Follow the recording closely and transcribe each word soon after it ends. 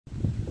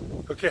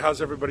Okay,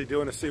 how's everybody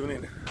doing this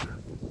evening?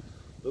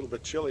 A little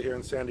bit chilly here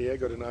in San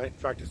Diego tonight. In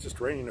fact, it's just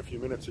raining a few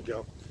minutes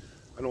ago.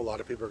 I know a lot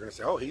of people are going to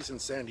say, oh, he's in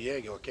San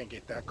Diego, it can't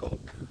get that cold.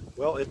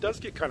 Well, it does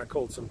get kind of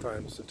cold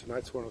sometimes, and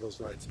tonight's one of those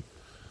nights.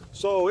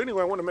 So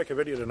anyway, I want to make a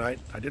video tonight.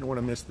 I didn't want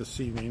to miss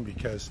this evening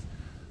because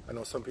I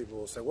know some people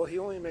will say, well, he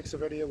only makes a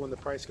video when the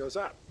price goes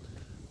up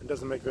and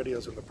doesn't make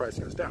videos when the price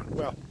goes down.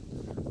 Well,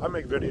 I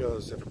make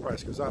videos if the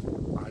price goes up.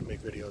 I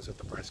make videos if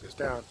the price goes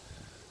down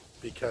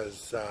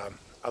because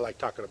I like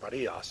talking about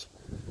EOS.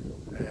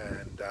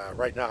 And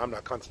right now I'm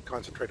not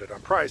concentrated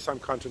on price, I'm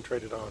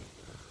concentrated on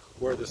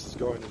where this is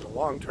going in the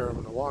long term,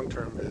 and the long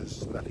term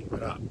is nothing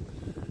but up.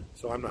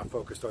 So I'm not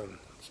focused on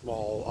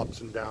small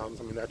ups and downs.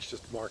 I mean, that's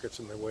just markets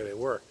and the way they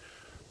work.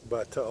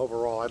 But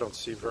overall, I don't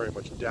see very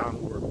much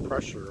downward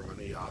pressure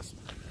on EOS.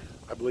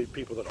 I believe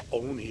people that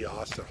own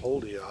EOS, that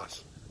hold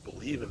EOS,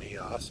 believe in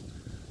EOS,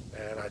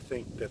 and I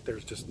think that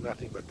there's just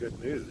nothing but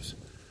good news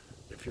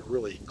if you're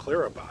really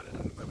clear about it.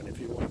 I mean, if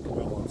you want to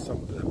dwell on some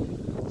of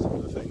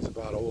the things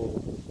about,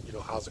 oh, you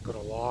know, how's it going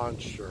to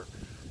launch, or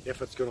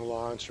if it's going to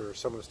launch, or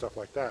some of the stuff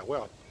like that,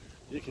 well,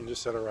 you can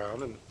just sit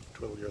around and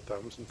twiddle your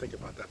thumbs and think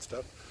about that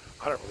stuff.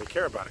 I don't really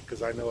care about it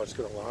because I know it's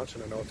going to launch,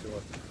 and I know it's going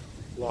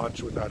to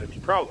launch without any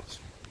problems.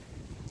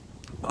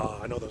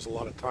 I know there's a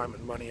lot of time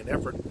and money and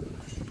effort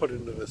put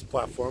into this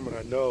platform, and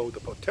I know the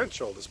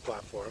potential of this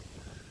platform,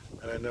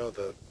 and I know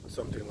that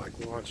something like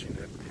launching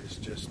it is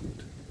just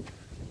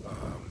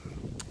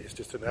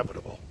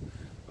inevitable.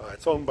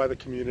 It's owned by the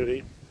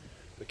community.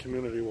 The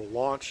community will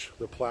launch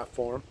the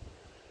platform.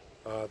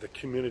 The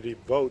community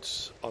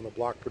votes on the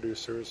block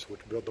producers, which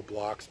build the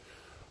blocks.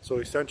 So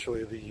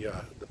essentially,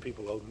 the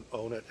people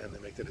own it, and they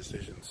make the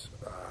decisions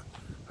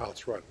how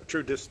it's run. A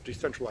true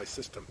decentralized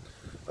system,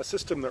 a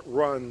system that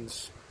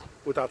runs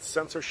without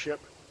censorship,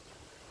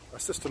 a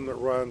system that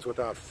runs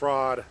without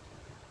fraud,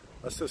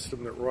 a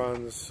system that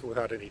runs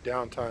without any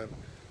downtime,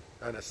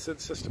 and a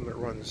system that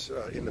runs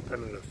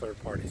independent of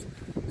third parties.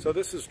 So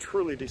this is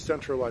truly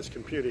decentralized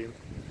computing.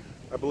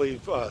 I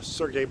believe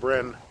Sergey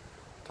Brin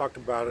talked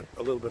about it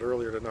a little bit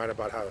earlier tonight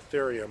about how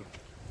Ethereum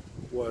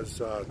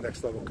was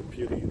next level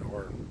computing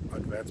or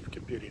advanced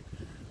computing,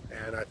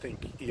 and I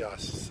think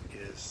EOS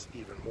is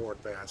even more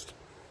advanced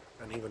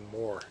and even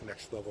more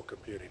next level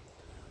computing.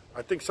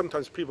 I think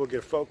sometimes people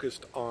get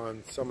focused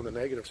on some of the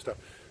negative stuff.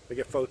 They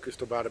get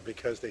focused about it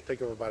because they think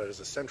about it as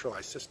a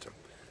centralized system.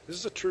 This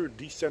is a true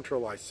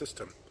decentralized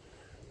system,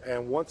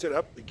 and once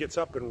it gets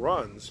up and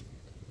runs,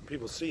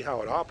 people see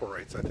how it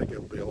operates. I think it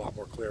will be a lot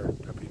more clear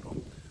to people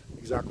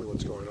exactly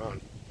what's going on,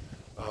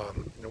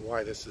 and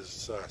why this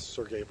is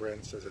Sergey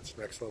Brin says it's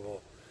next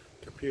level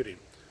computing.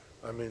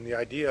 I mean, the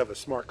idea of a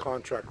smart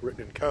contract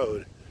written in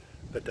code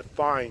that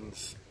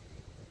defines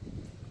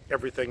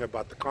everything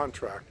about the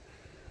contract,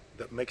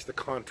 that makes the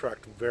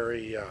contract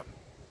very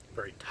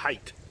very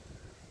tight,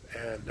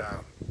 and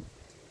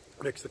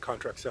makes the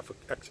contract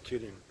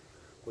self-executing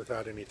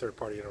without any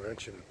third-party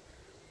intervention.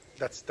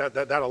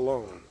 That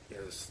alone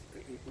is,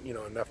 you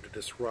know, enough to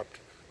disrupt,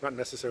 not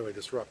necessarily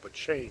disrupt, but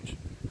change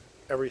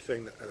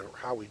everything,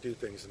 how we do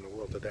things in the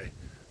world today.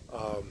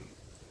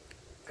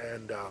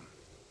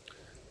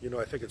 You know,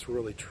 I think it's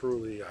really,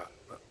 truly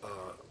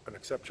an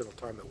exceptional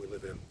time that we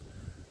live in.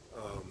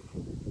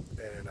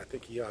 And I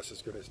think EOS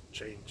is going to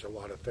change a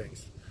lot of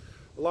things.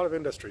 A lot of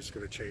industries are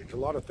going to change. A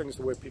lot of things,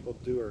 the way people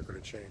do, are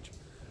going to change,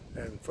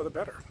 and for the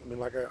better. I mean,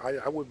 like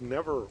I would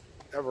never,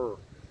 ever,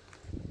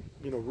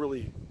 you know,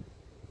 really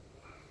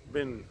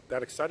been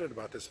that excited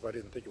about this if I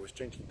didn't think it was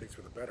changing things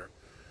for the better.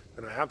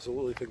 And I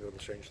absolutely think it will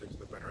change things for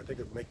the better. I think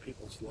it will make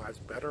people's lives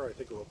better. I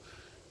think it will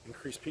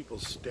increase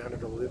people's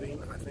standard of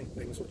living. I think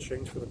things will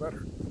change for the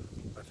better.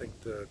 I think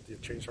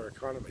it changed our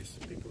economies.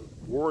 People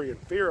worry and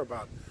fear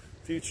about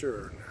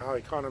future and how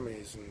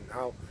economies and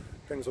how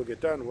things will get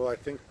done. Well, I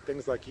think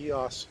things like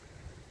EOS,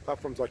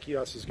 platforms like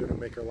EOS, is going to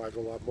make our lives a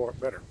lot more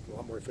better, a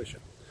lot more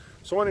efficient.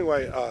 So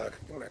anyway, I'm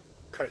going to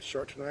cut it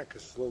short tonight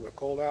because it's a little bit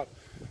cold out,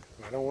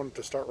 and I don't want it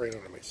to start raining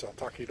on me. So I'll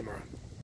talk to you tomorrow.